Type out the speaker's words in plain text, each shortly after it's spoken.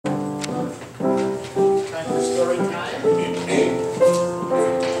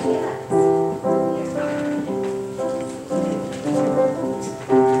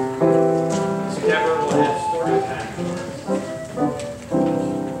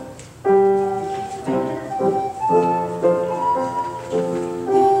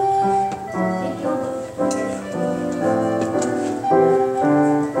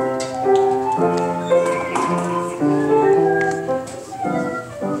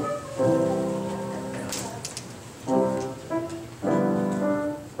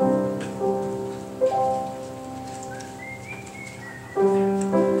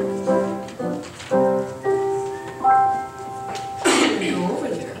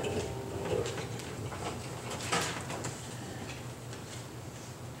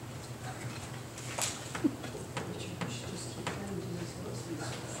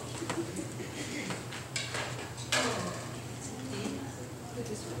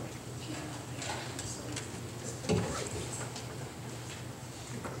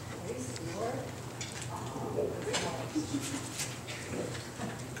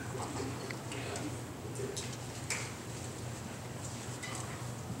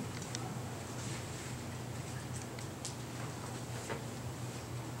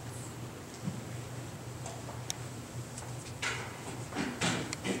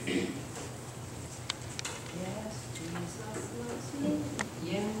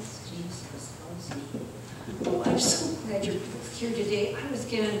Here today, I was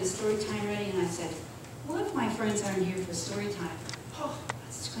getting the story time ready and I said, what if my friends aren't here for story time? Oh,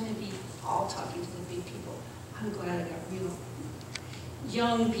 it's going to be all talking to the big people. I'm glad I got real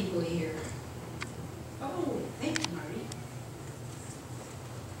young people here. Oh, thank you, Marty.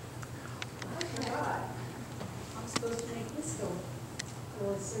 I forgot. I'm supposed to make this go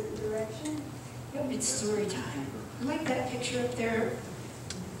a certain direction. Yep, it's story time. I like that picture up there.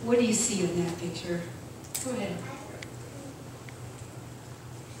 What do you see in that picture? Go ahead.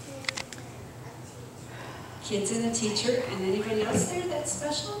 Kids and a teacher, and anybody else there that's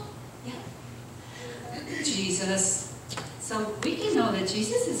special? Yeah. Jesus. So we can know that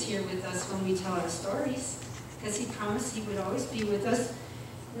Jesus is here with us when we tell our stories, because he promised he would always be with us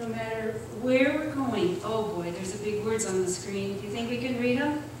no matter where we're going. Oh boy, there's a big words on the screen. Do you think we can read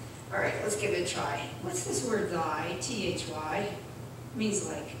them? All right, let's give it a try. What's this word thy? T-H-Y. Means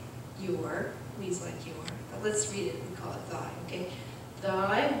like your. Means like your. But let's read it and call it thy, okay?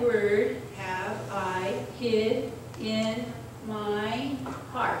 Thy word have I hid in my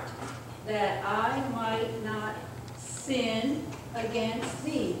heart, that I might not sin against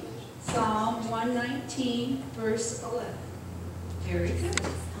thee. Psalm 119, verse 11. Very good.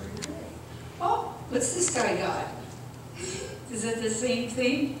 Very good. Oh, what's this guy got? Is that the same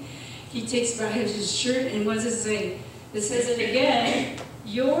thing? He takes by his shirt, and what does it say? It says it again.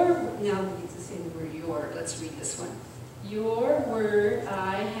 Now we get to say the word your. Let's read this one. Your word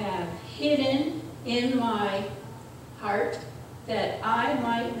I have hidden in my heart, that I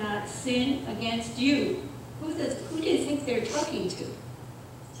might not sin against you. Who do you think they're talking to?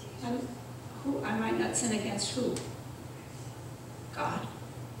 Who I might not sin against who? God.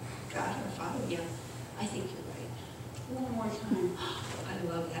 God our Father, yeah. I think you're right. One more time.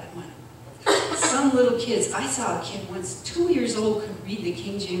 I love that one. Some little kids, I saw a kid once, 2 years old, could read the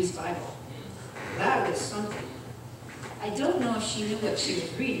King James Bible. That was something. I don't know if she knew what she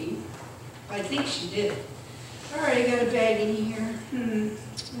was reading, but I think she did. All right, I got a bag in here.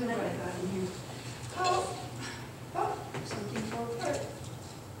 What have I got in here? Oh, something fell apart.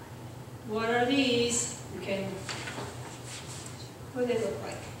 What are these? Okay. What do they look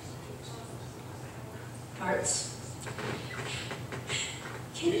like? Hearts.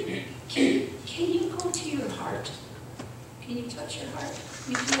 Can you go to your heart? Can you touch your heart?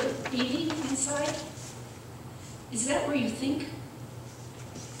 You feel it beating inside? Is that where you think?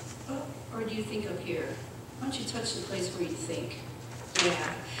 Oh, or do you think up here? Why don't you touch the place where you think?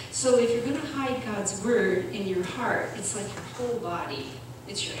 Yeah. So if you're going to hide God's word in your heart, it's like your whole body.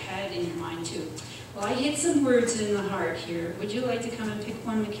 It's your head and your mind too. Well, I hid some words in the heart here. Would you like to come and pick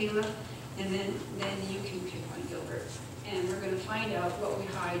one, Michaela? And then you can pick one, Gilbert. And we're going to find out what we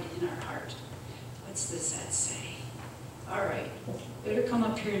hide in our heart. What's does that say? All right. Better come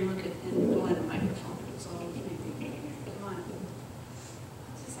up here and look at and go on the microphone. It's all okay. Come on.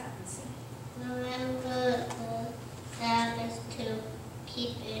 What does that one say? Remember the Sabbath to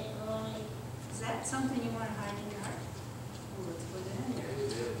keep it holy. Is that something you want to hide in your heart? Well, let's put it in there.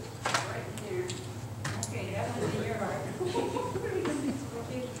 Right in there. Okay, that one's in your heart.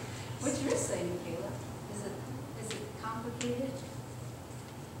 What's yours say, Michaela? Is it complicated?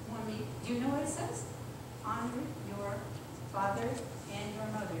 Do you know what it says? Honor your father and your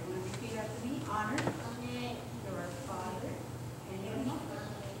mother. You want to repeat after me? Honor your father and your mother.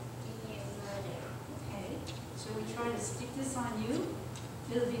 Okay. So we try to stick this on you.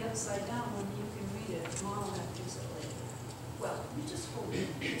 It'll be upside down when you can read it. Mom will have to use it later. Well, you just hold it.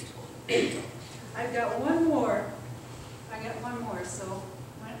 Just hold it. I've got one more. So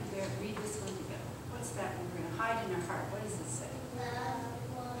why don't we read this one together? What's that one we're going to hide in our heart? What does it say?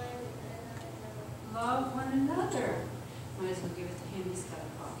 Love one another. Might as well give it to him. He's got a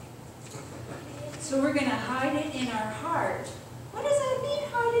cough. So we're going to hide it in our heart. What does that mean,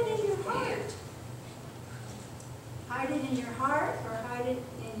 hide it in your heart? Hide it in your heart, or hide it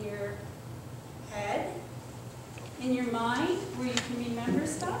in your head, in your mind, where you can remember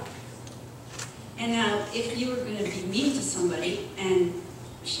stuff? And now, if you were going to be mean to somebody, and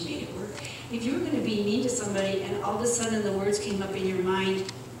she made it work, if you were going to be mean to somebody and all of a sudden the words came up in your mind,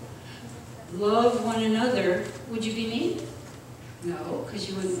 love one another, would you be mean? No, because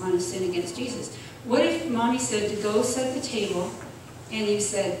you wouldn't want to sin against Jesus. What if Mommy said to go set the table, and you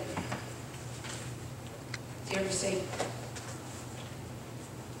said, do you ever say,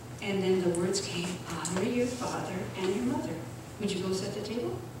 and then the words came, honor your father and your mother. Would you go set the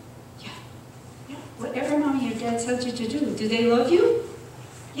table? Yeah. Yeah. Whatever Mommy or Dad tells you to do. Do they love you?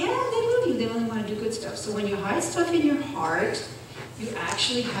 Yeah, they love you. They only want to do good stuff. So when you hide stuff in your heart, you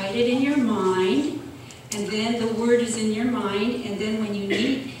actually hide it in your mind, and then the word is in your mind, and then when you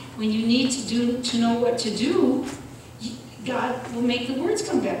need to know what to do, God will make the words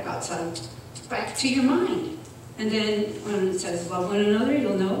come back outside, back to your mind. And then when it says love one another,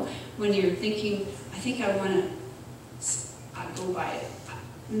 you'll know. When you're thinking, I think I want to go by it.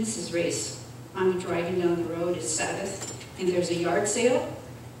 Mrs. Race, I'm driving down the road, it's Sabbath, and there's a yard sale.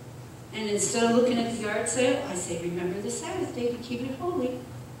 And instead of looking at the yard sale, I say, remember the Sabbath day to keep it holy.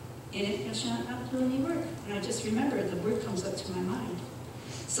 In it you shall not do any work. And I just remember, the word comes up to my mind.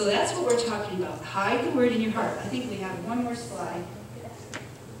 So that's what we're talking about. Hide the word in your heart. I think we have one more slide.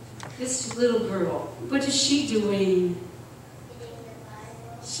 This little girl, what is she doing?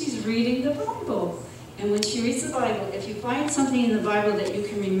 She's reading the Bible. And when she reads the Bible, if you find something in the Bible that you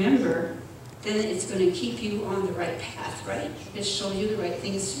can remember, then it's going to keep you on the right path, right? It's showing you the right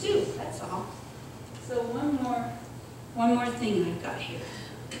things to do, that's all. So one more thing I've got here.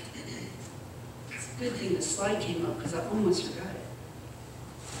 It's a good thing the slide came up because I almost forgot it.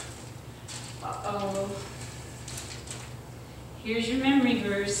 Uh-oh. Here's your memory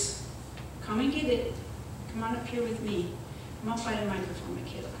verse. Come and get it. Come on up here with me. Come up by the microphone,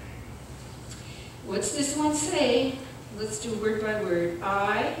 Michaela. What's this one say? Let's do word by word.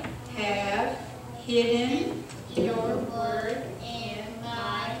 I have hidden your word in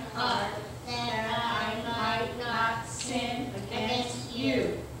my heart, that I might not sin against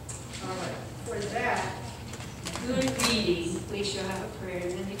you. All right. For that good reading, we shall have a prayer,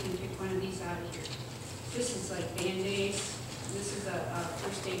 and then you can pick one of these out of here. This is like Band-Aids. This is a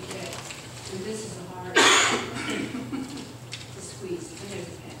first aid kit, and this is a heart. The squeeze, and there's a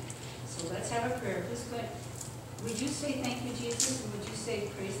pen. So let's have a prayer. Who's good? Would you say thank you, Jesus? And would you say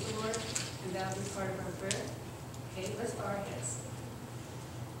praise the Lord? And that will be part of our prayer. Okay, let's bow our heads.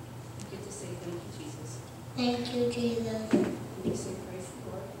 You get to say thank you, Jesus. Thank you, Jesus. And you say praise the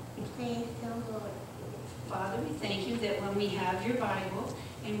Lord. Praise the Lord. Father, we thank you that when we have your Bible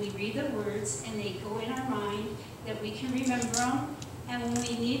and we read the words and they go in our mind, that we can remember them. And when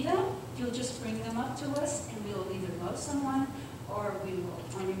we need them, you'll just bring them up to us, and we'll either love someone, or we will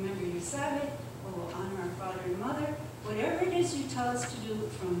remember your Sabbath, or we'll honor our father and mother. Whatever it is you tell us to do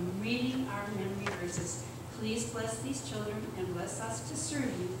from reading our memory verses, please bless these children and bless us to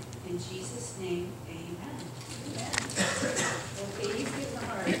serve you. In Jesus' name, amen. Amen. Okay, you get the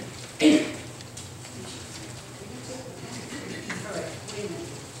heart. All right, wait a minute.